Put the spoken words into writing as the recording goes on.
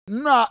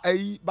na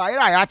ayi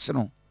bayira ya kye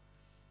no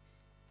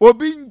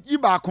obi yi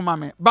ba ko ma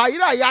me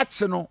bayira ya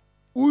kye no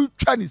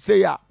utwa ni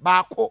sei a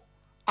ba ko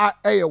a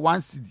eye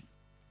 1 cedi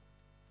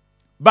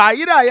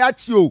bayira ya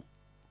kye o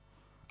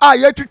a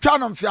ye twitwa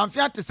no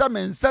mfiamfia te se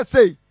mensa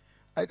sei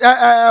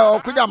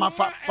okuja ma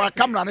fa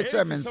camera ne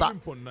kire mensa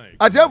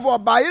adefo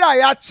bayira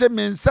ya kye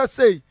mensa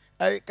sei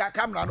ka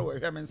camera no we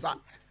hwe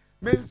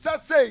mensa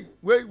sei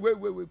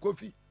we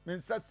Kofi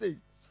mensa sei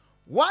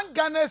 1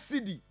 Ghana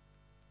cedi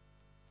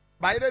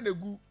bayira na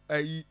gu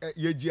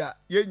yejia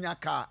yenya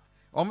ka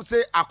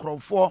say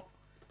akrofo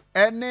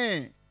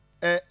ene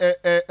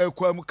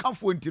kwam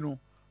kafo ntino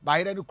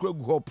bayira ne kura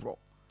gu ho pro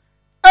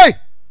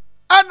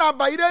ana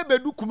bayira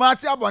bedu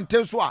kumase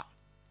abonten so a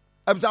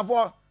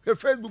abisafo he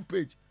Facebook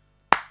page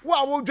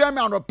wo dwan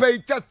me on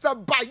page just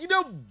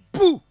bayira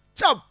bu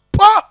chapa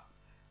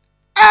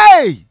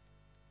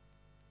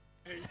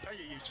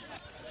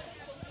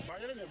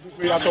bayira na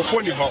bu ya to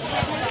phone ho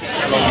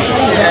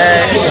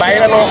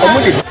bayira no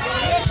omudi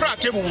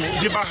tebu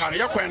di bahar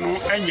ya kwenu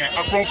enye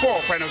akronfo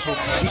kwenu so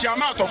nti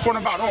ama atofo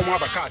no ba na omo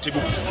abaka tebu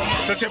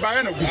se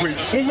ba na gugwe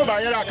hu ba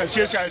ya aka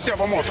siesia se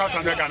ba mo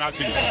 500 Ghana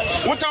cedi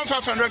wutan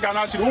 500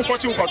 Ghana cedi hu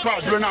kwoti ukwato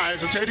aduro na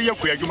se de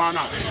yakua adwuma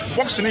na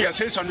box ne ya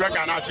 600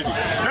 Ghana cedi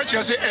na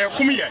kire se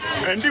kum ye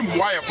endi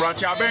mmoa ye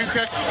kranti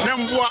abenhwe na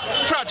mboa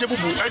fra tebu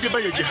bu edi ba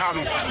yeji ha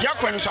no ya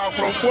kwenu so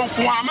akronfo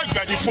nko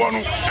amagadifo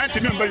no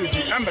entimi mba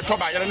yeji embeto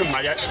ba yere ne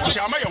maye nti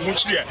ama ye hu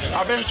kire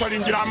abensori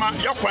ngira ama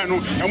ya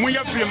kwenu emu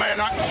ya firi maye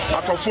na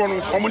atofo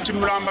omunti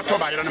mramba to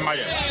bayira ne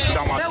maye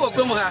dama e wo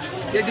kwemu ha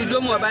ye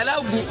dido mu ba la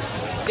gu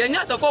ye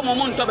nya to ko mo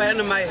mun to bayira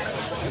ne maye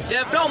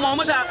ye fra mo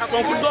mo ta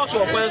akonku do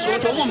so kwen so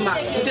to mo ma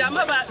nti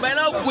ama ba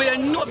la gu ye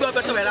no be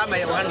obeto bayira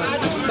maye wa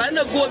ba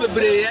na gu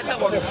bebre ye ta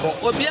ko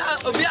obi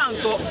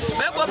anto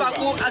be ko ba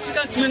ku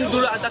asika ntimi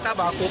nduru ataka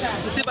ba ko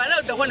nti ba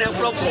la da ko na e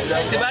kro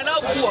nti ba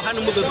la gu ha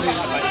no mo bebre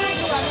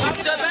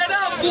de ba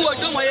la gu o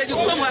do mo ye di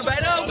ko mo ba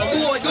la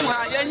gu o do mo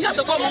ye nya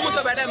to ko mo mun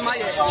to bayira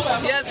maye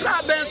ye sra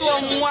ben so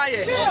mo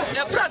aye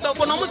ye pra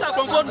for no musa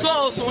konfo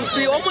dolls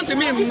unti omunti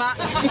mimma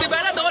nti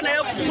bere do na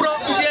pro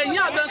nti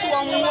enya ben so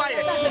won waye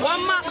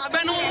won ma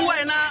abenu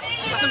waye na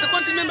atante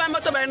konti mimba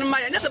mato bere ma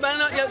nya se bere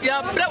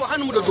ya bre wa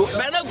hanu dodo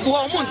bere gu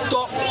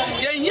omunto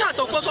ye nya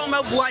to fo so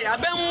ma bu waye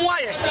aben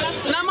waye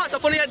na ma to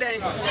kono ye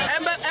den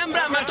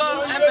embra mato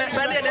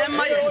bere den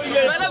ma ye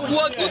bere gu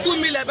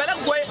 2 million bere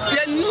gu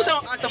ye nu se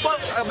atofo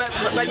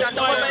be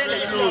atofo be ye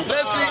be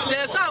free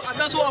de sa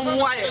aben so won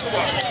waye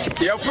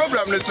your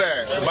problem is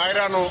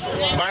bayra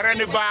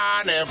ni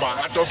ba na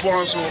eba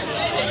atofo so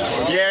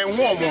ye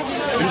nwomo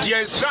ndi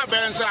esra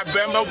bensa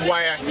bemba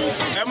buaya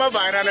ema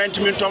bayra na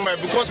ntimi ntomba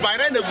because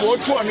bayra na go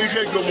otu onu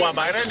hwe dwomu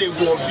bayra na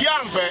go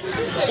biamfe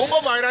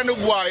wo bayra na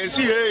bua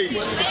esi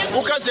hey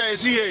wo kasa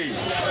esi hey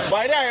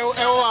bayra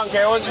ewo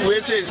anka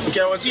we say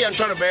ke wo si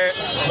entoro be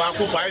ba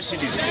ku 5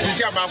 cedis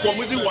sisi ba ku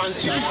muzi 1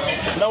 cedi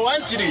na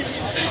 1 cedi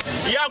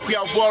ya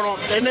kuafo no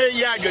ene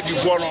ya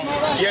adwadifo no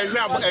ye hwe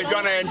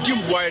adwana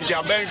ndim bua nti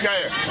abenhwa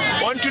ye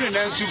ontuni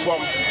na nsi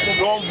fom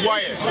no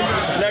boye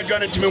na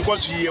adwana timi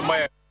kwasu yie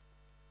maye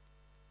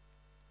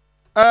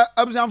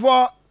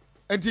abusanfo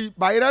enti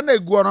bayira na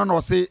egu ono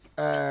no se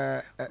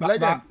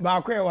legend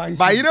ba kwa wan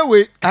bayira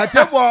we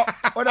atebo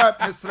oda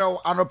mesrew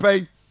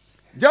anopai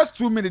just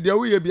 2 minutes dey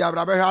we bi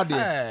abra be hwa de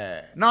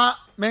na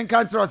men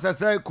kan tro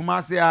se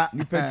kumase a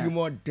ni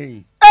patrimo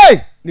den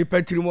ni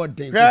patrimo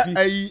den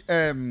ayi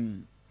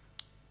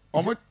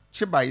omo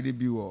chi bayira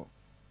bi wo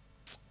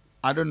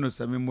I don't know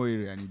some more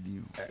area ni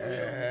di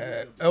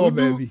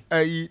baby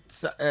ayi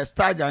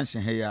Star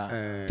Junction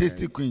here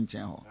Tasty Queen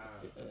chen ho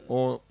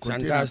o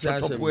container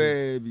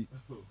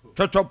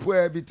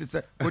chotopwe bi te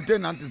se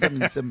container te se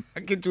minsem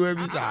ketuwa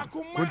bi sa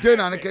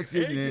container na kese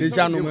nyine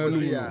ncha no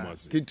manu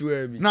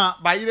ketuwa bi na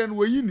bayire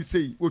no yi ni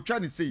sei otwa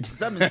ni sei te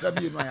se minsem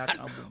bi no ya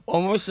ka bo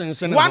omo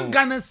sense na 1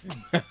 Ghana cedi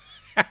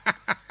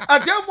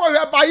atefo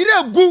hwe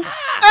bayire gu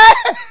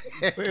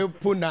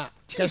puna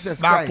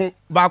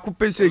baako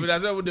pese bi da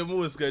se wo de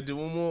mo skati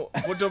mo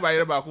foto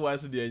bayire baako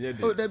wasi de enye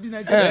de o da bi na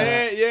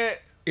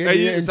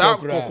eh sa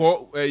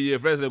koko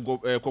friends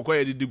koko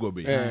ye di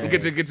gobe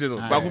nkete no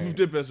baako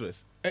 50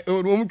 pesos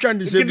o mo twa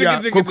ndi se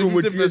bia kokoro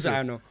motie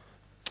sa no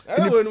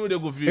we no de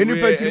go fi any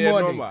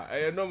patrimoine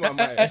normal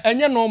ma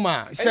enye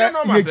normal se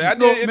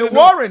me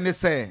worry ne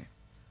se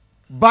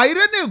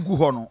bayire na egu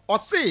ho no o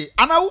se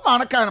ana woman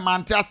na kan ma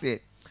ante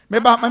ase me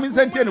ba ma min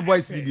sentie ne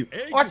voice di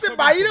o se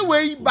bayire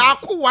we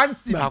baako 1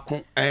 cedi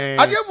baako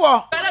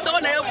adefo bere do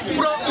na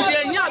pro nti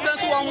enya ben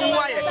so won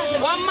waye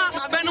won ma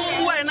abenu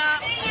waye na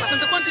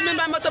atante konti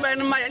mimba mato bere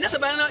ne maye nya se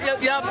bere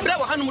ya bre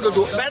wa hanu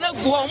dodo bere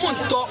gu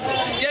omunto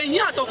ye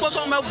nya to fo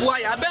so ma bu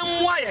waye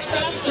aben waye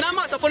na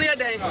ma to kono ye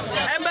den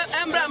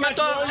embra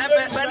mato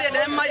bere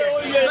den maye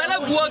bere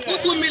gu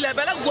 2 million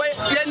bere gu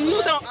ye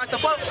nu se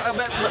atofo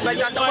be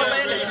atofo be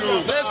ye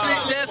den be free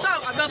de sa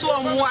aben so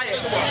won waye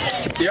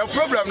your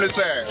problem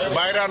is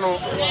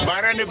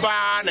bayra ne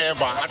ba na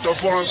eba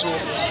atofo nso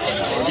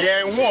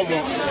ye nwo mo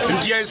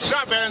ntie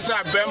sra ben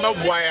sa bemba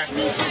boya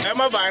e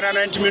ma bayra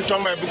na ntimi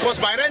ntomba because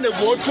bayra ne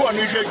go otu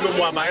onu hwedwo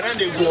mo bayra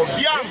ne go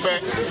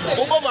biambe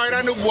obo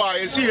bayra ne go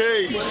esi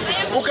hey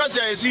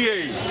ukasa esi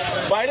hey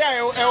bayra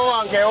e o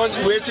anka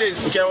we say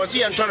ke o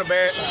si entone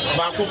be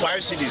ba ku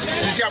 5 cities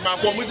sisi ba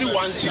ku muzi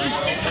 1 city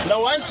na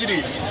 1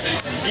 city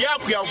ya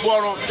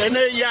kuafo no ene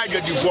ya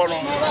adwadifo no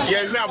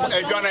ye hwa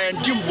adwana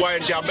entim boya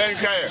nti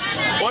abenhwa ye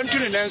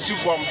wontuni nansi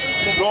fom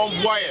no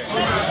boye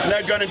na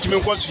adwana ntimi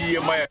nkoso yie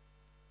ma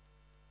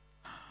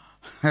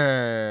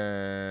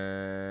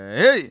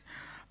hey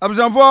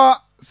abzanfo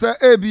se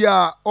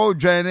ebia o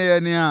dwane ye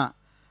ne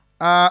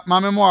a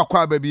mame mo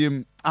akwa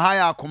babiem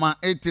ahaya Akoma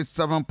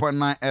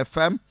 87.9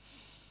 FM.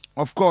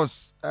 Of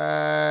course,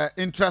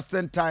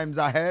 interesting times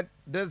ahead.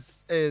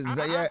 This is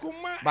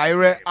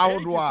Bayre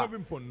Outdoor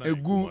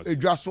Egu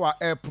Ejaswa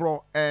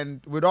Airpro,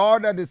 and with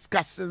all the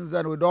discussions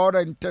and with all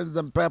the intents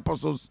and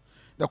purposes,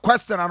 the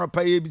question I don't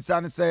pay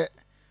Bisani say,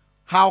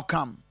 how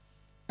come?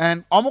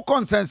 And omo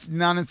consensus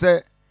Nana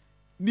say,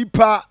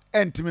 Nipa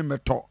entimi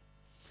meto.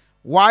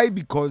 Why?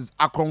 Because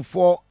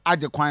Akromfo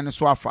Ajekwine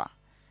Swafa,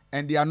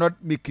 and they are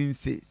not making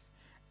sense.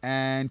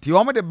 And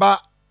Tiomo de ba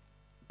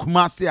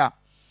Kumasia.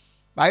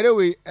 By the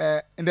way,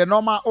 in the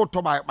normal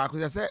auto bike,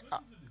 because I say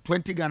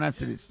 20 Ghana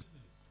cedis.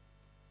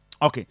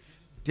 Okay.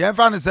 The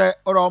infant say,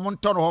 or I'm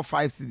ton of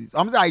 5 cedis.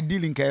 I'm saying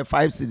ideally in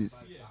 5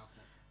 cedis.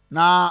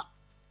 Now,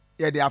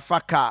 yeah, they are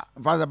faka.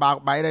 Father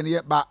by then,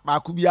 yeah, but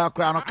could be a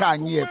crown of car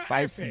near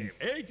 5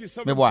 cedis.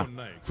 Maybe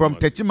from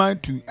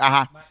Techiman to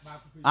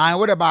and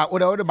what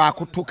about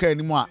could took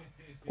anymore?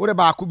 What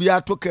about could be a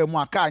took a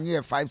more car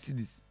near 5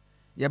 cedis?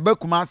 Yeah,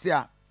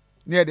 Bekumasia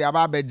near the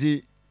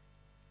Ababeji.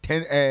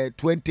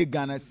 20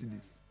 Ghana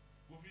cedis.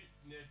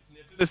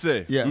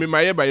 Say, me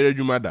my Bayre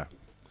Jumada.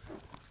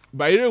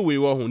 Bayre we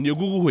wo ne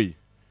gugu hoi.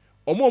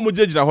 Omo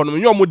jejira ho no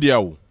me omo dia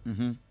wo.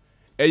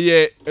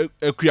 Eye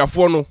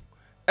akuafo no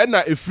e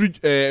na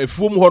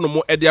efuom ho no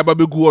mo e de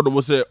ababegu ho no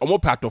mo se omo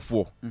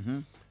patofo.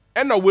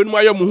 E na wenu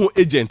ayo mo ho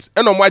agent.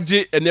 E na omo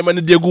age enema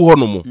ne de egu ho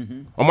no mo.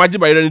 Omo age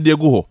Bayre ne de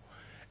egu ho.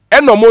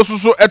 E na omo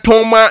susu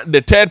eton ma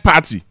the third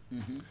party.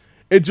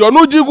 Enti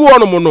onu jigu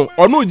hono no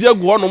onu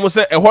jegu hono mo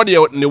se eho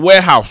de ne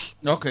warehouse.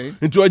 Okay.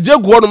 Enti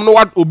ojegu hono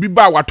no obi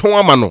ba waton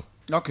ama no.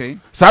 Okay.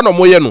 Sa no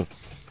moye no.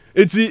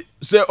 Enti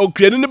se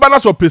okuani ni bana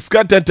so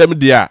pesika tentem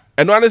dia.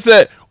 Eno ane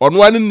se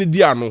onu ane ni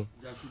dia no.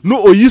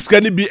 No oyiska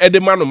ni bi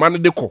edema no man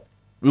de ko.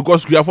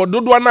 Because kuafo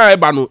dodo na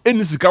eba no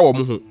eni sika wo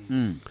mo ho.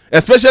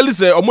 Especially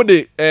se omo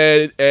de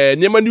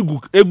nyema ni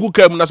egu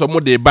kam na so mo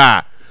de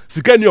ba.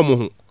 Sika ni omo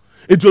ho.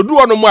 Enti odu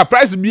hono mo a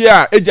price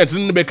bia agent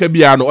ni be ka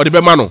bia no ode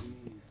be ma no.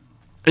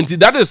 And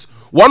that is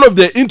one of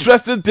the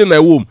interesting thing I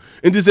womb.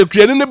 And this a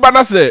creating the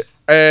banner say,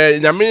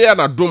 Yamia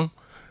na dum,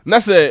 na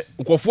say,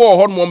 Kofo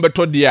hon mon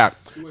beto dia.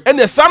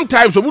 And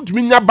sometimes we would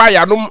mean ya buy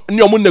a no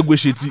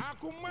negotiate.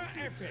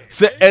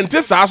 Say,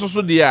 ente sa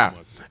so dia.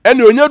 And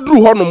you drew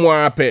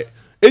honum ape,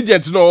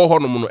 agent no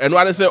honum, and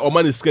one say, or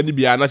man is scanny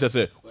be an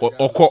say,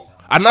 or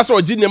and that's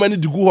what Jimmy money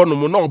to go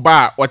honum, no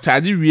bar, or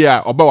charge we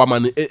are, or bow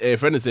money, a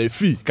friend say,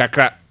 fee,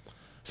 kaka.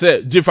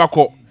 Say,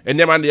 Jeffako, and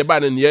Yaman the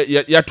ban and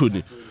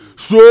Yatuni.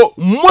 So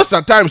most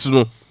of the times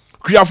no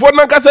kuafo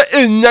na kasa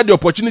enya the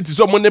opportunity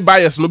so money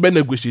buyers no be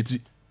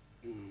negotiate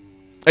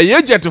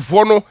agent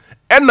for no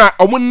e na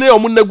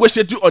omo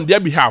negotiate on their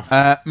behalf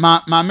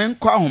ma men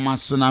kwa homa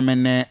so na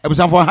men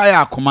ebusan for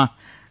higher Akoma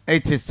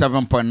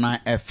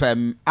 87.9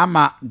 FM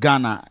ama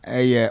Ghana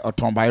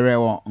oton Bayre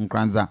wo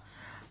Nkranza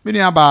mini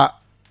aba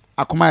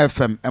Akoma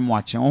FM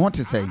emwache wo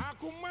te say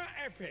Akoma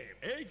FM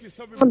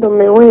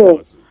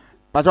 87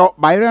 Pato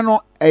Bayre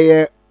no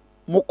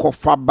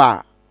mokofa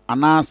ba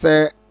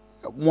anase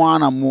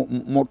mwana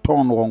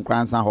moton wo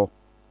Nkranza ho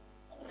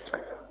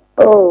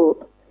oh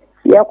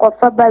ya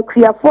kofa ba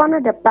kuafo na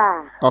de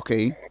ba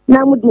okay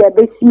na mu de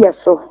abesi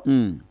so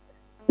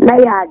na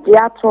ya age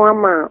ato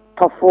ama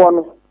tofo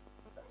no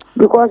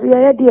because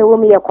ya de wo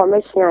me ya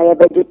commission ya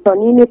be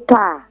toni ni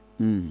ta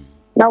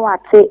na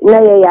wate na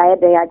ya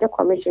de ya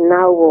commission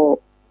na wo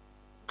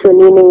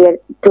toni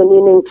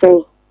ni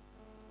nchen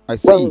I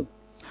see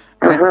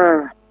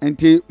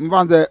enti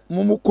mvanze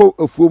mumuko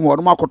afuom ho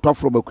no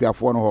makotofro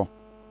bakuafo no ho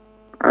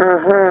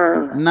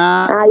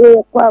na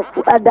aye kwa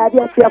adadi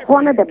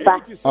afuafo no de ba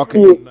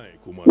okay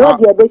no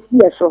de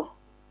abesi so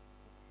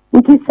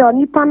nti so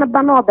nipa na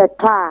ba na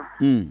obeta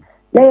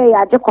na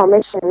ya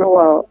commission no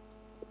wo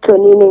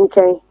toni ni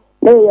nchen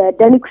na ya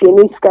dani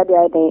kwani skadi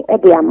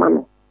ade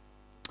amano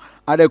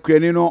ada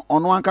kwani no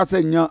ono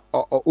ankasa nya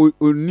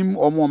onim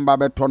omo mba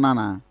beto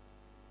nana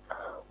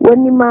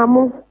woni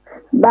mamu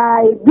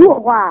bai du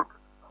ho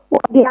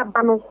odi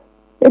abano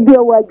ebi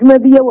o adwuma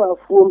bi ye wa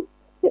afuom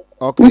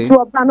okay nti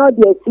oba no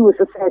de asi wo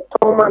so se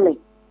toma me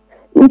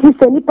nti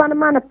se nipa na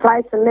man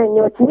price na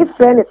nyo ti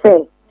friend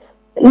say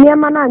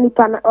niema na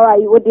nipa na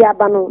ai odi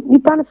abano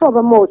nipa na so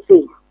oba mo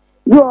say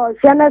yo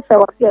fiana se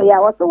wa se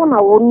ya wo so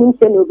na wo nim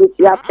se ne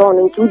obeti aton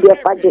nti de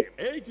faje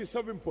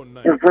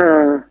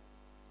 87.9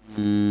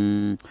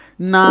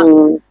 na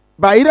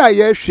Bayre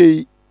ye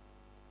hwe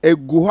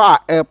egu ha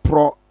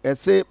pro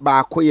ese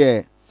baako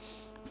ye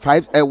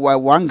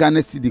 1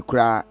 Ghana cedi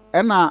kra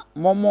ena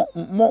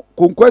mo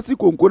konkwasi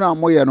konko na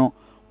mo ye no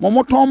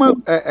mo ton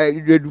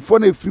redufo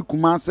na free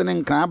Kumase ne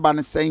nkran ba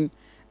ne sen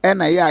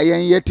ena ye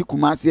ayen ye ti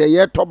Kumase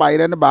ye to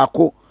bayire ne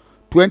baako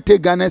 20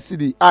 Ghana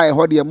cedi a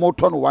ho de mo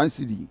to no 1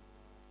 cedi.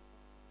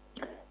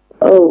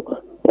 Oh,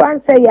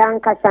 once a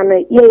young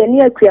Cassana, ye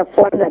near queer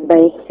for the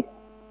bay.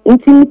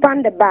 Inti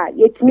panda ba,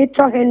 yet me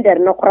to hinder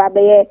no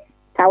crabe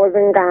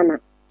 1,000 Ghana.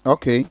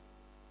 Okay.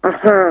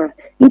 Aha.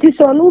 Inti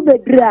so no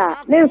bedra,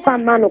 then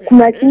fan man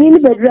kuma ni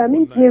bedra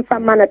means me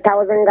fan man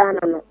 1,000 Ghana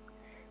no.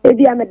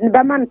 Ebi amed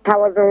baman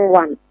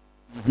 1,001.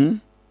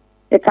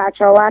 It's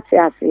actual what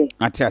I say.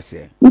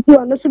 Atase. Inti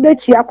ono so be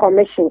chia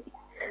commission.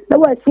 Na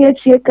wa tie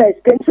chia ka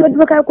spend so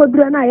de ka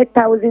kwadura na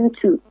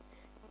 1,002.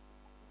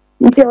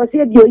 Inti o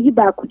se di oyi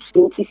ba ku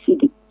 20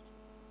 cedi.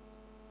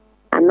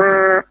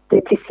 Ana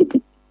 30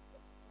 cedi.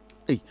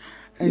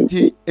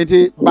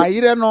 Enti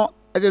bayire no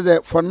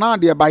ejeze for now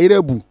de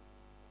bayire bu.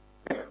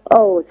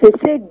 Oh,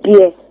 se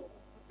die.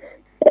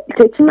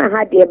 Techima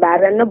ha de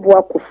bare no bo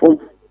akofom.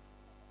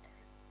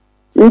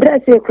 Ndra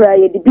se kura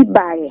ye di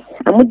bibaye,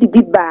 amu di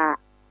biba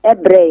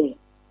ebre.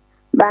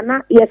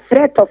 Bana ye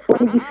threat of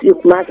one di free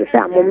Kumase se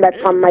amombe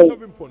pamai.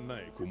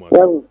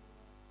 Wow.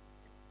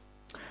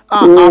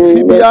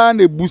 Afibia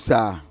na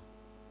busa.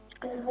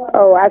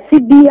 Oh,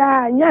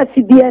 afibia, nya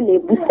afibia na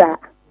busa.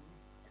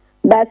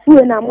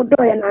 Basu na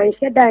mudo ye na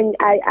nsheda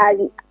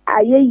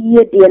aye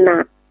yie de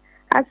na.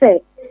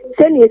 Ase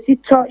se na esi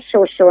to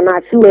shosho na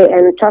afiwe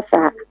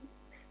entosa.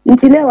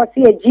 Ntine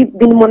wasi e jeep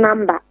bin mo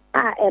number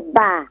a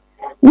eba.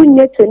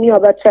 Wunye toni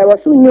obetra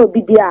wasi unye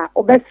obi a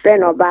obefre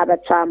na oba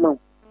abetra ma.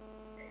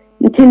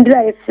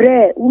 Ntindra e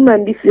frɛ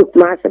woman bi firi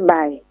Kumase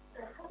bai.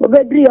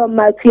 Obedri o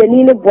ma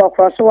tuani ne bo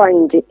cross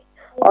wanje.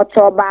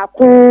 Oto ba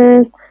ku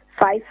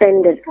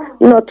 500,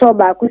 no to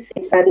ba ku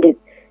 600.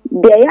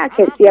 De ya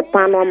kese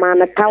pano ma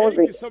na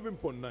 1,000.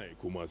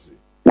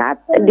 That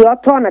the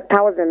auto na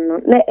 1,000 no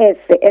na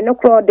efe eno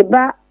kro de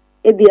ba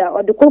ebia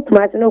o de ko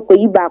Kumase no ko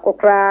yi ba ko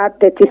kra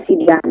 30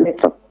 cedi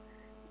ameto.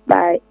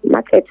 By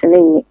market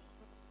nenye.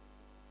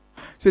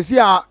 Sisi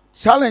a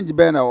challenge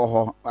be na wo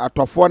ho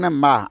atofo ne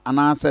mma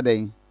ananse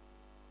den.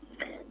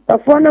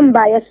 Atofo ne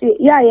mba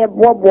ye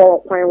bobo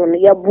kwan ho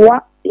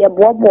ye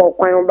bobo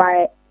kwan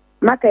ba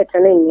market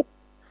nenye.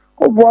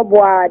 Ko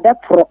bobo da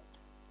pro.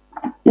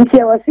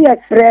 Nti wo si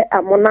afre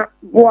amona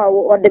boa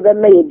wo de be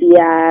ma ye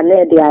bia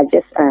na de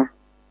agesa.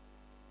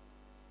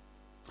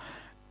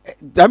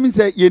 That means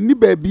ye ni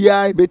ba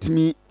bia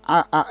betimi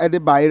a de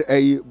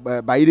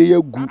bayire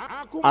ye gu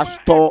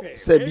asto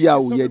se bia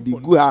wo ye di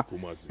gu ha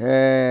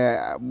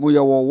mo ye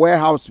wo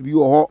warehouse bi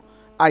wo ho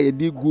a ye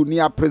di gu ni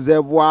a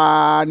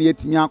preservoir ni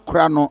etimi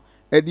akora no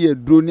e de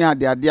eduro ni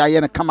ade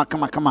aye ne kama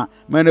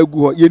ma na gu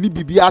ho ye ni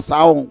bibia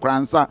sa ho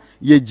kransa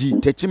ye ji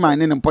techima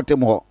ne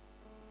mpotem ho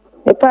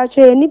e pa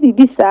che ni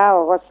bibisa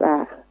ho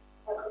sa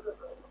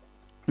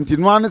nti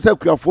no an se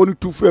kuafo ni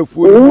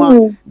tufrafuo ni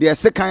mu de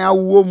sekan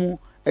awo mu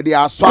e de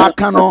aso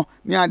aka no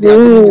ni ade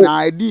ade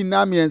na edi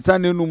na miensa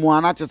ne nu mu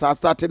ana chesa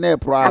start na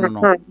pro ano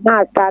no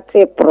na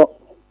start pro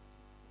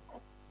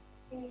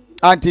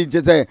anti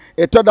jese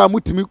etoda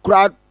mutimi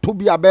kura to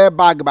bia be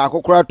bag ba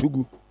kokora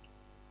tugu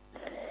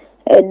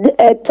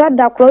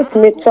etoda kura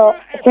timi to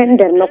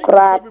hender no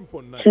kura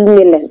 2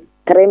 million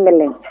 3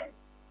 million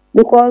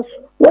because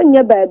when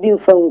you buy bin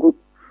fangu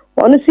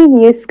onu si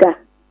nyeska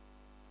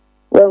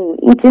when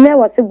intine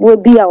wase bo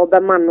bia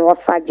obema no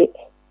ofage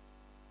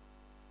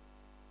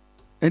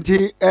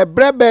enti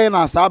ebrebe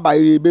na sa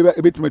bayire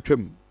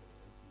betumatwam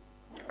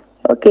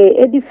okay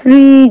edi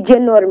free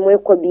January mo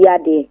ko bia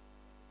de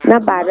na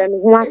baada no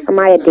ho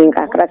asama ye den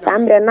kakra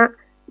sambre na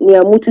ne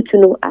amututu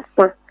no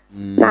asa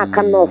na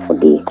aka no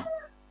ofode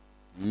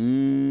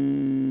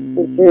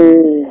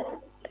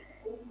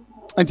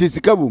anti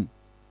sikabum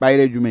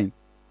bayire adwumen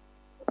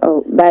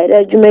oh bayire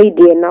adwumen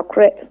de na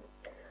kre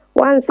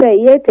one say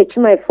ye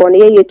techima phone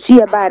ye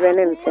tuye baada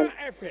ne nsem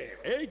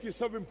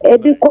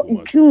edi ko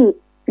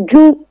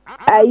June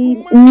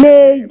ai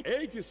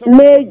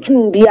May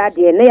June bia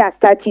de na ya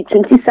start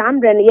 20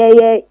 sambre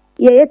ne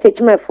ye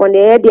techima phone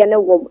ye de na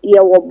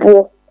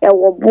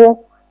wo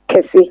bo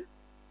kese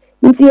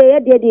nti ye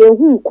de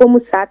ehu nkom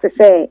sa te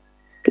say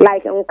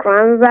like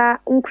nkranza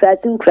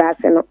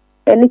nkrasi no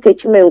eni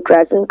techima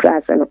nkrasi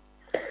no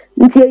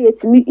nti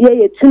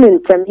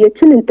ye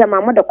tuni ntem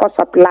amoda ko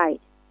supply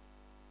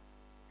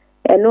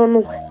eno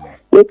no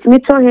ye timi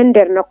to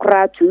hender no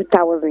kra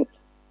 2,000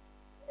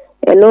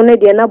 eno ne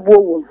de na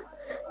bowo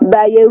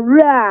ba ye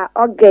ra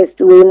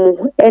August we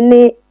mu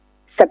eni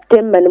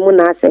September mu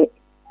na say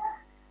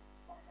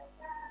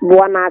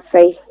buana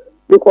say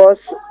because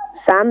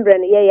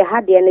sambren ye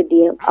had ene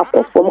de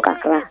akofom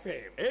kakra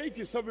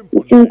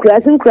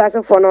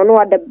nkrasi for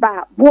no de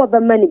ba bo ba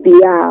mani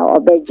bia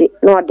obeje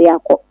no de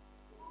akọ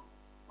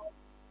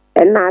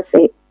ena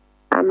say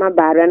ama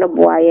bare no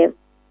boaye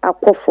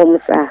akofom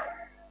sa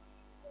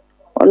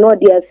ono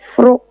de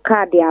fro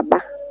card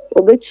aba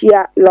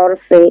obechia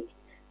lorfe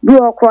du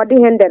okro de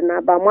hender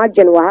na ba ma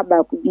gen wa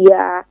ba ku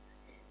bia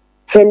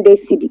hende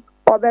cedi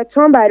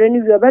obeton bayre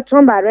ni wi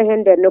obeton bayre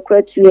hende no kra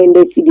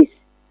 200 cedis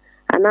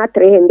ana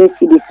 300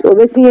 cedis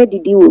obesin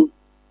didi wo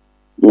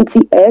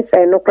nti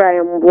ese no kra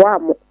yamboa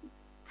mo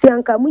si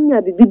anka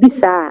munya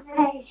bibi saa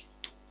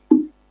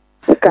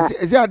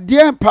Is there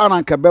dear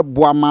parent ka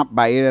beboa ma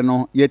bayre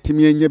no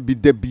yetimi enye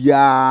bida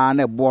bia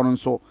na ebo no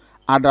so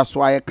ada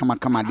so aye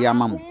kama de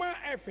ama mo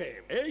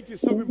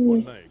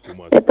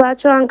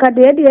Pacho anka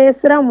de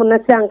esra mu na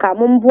si anka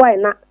momboa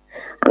na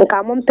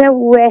anka mompe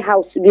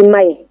warehouse bi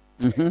mai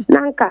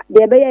nanka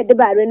de be ye de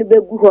bare no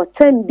begu ho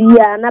tan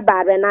bia na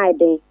bare na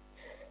ide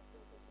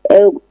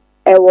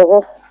wo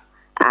ho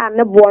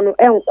ne bo no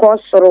enko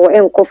soro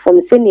enko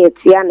fom se ne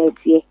etia na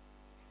etie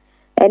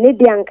eni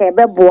de anka e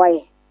be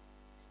boy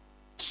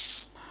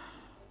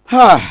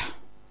ha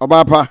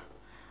obapa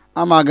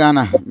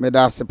amagana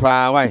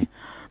medasipa why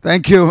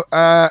thank you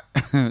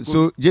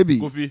so JB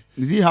Kofi,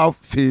 see how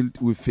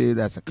we failed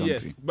as a country.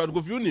 Yes, but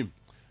Kofi unim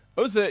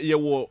o say ye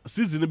wo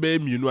season be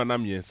mienu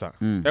anam yensa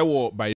e wo by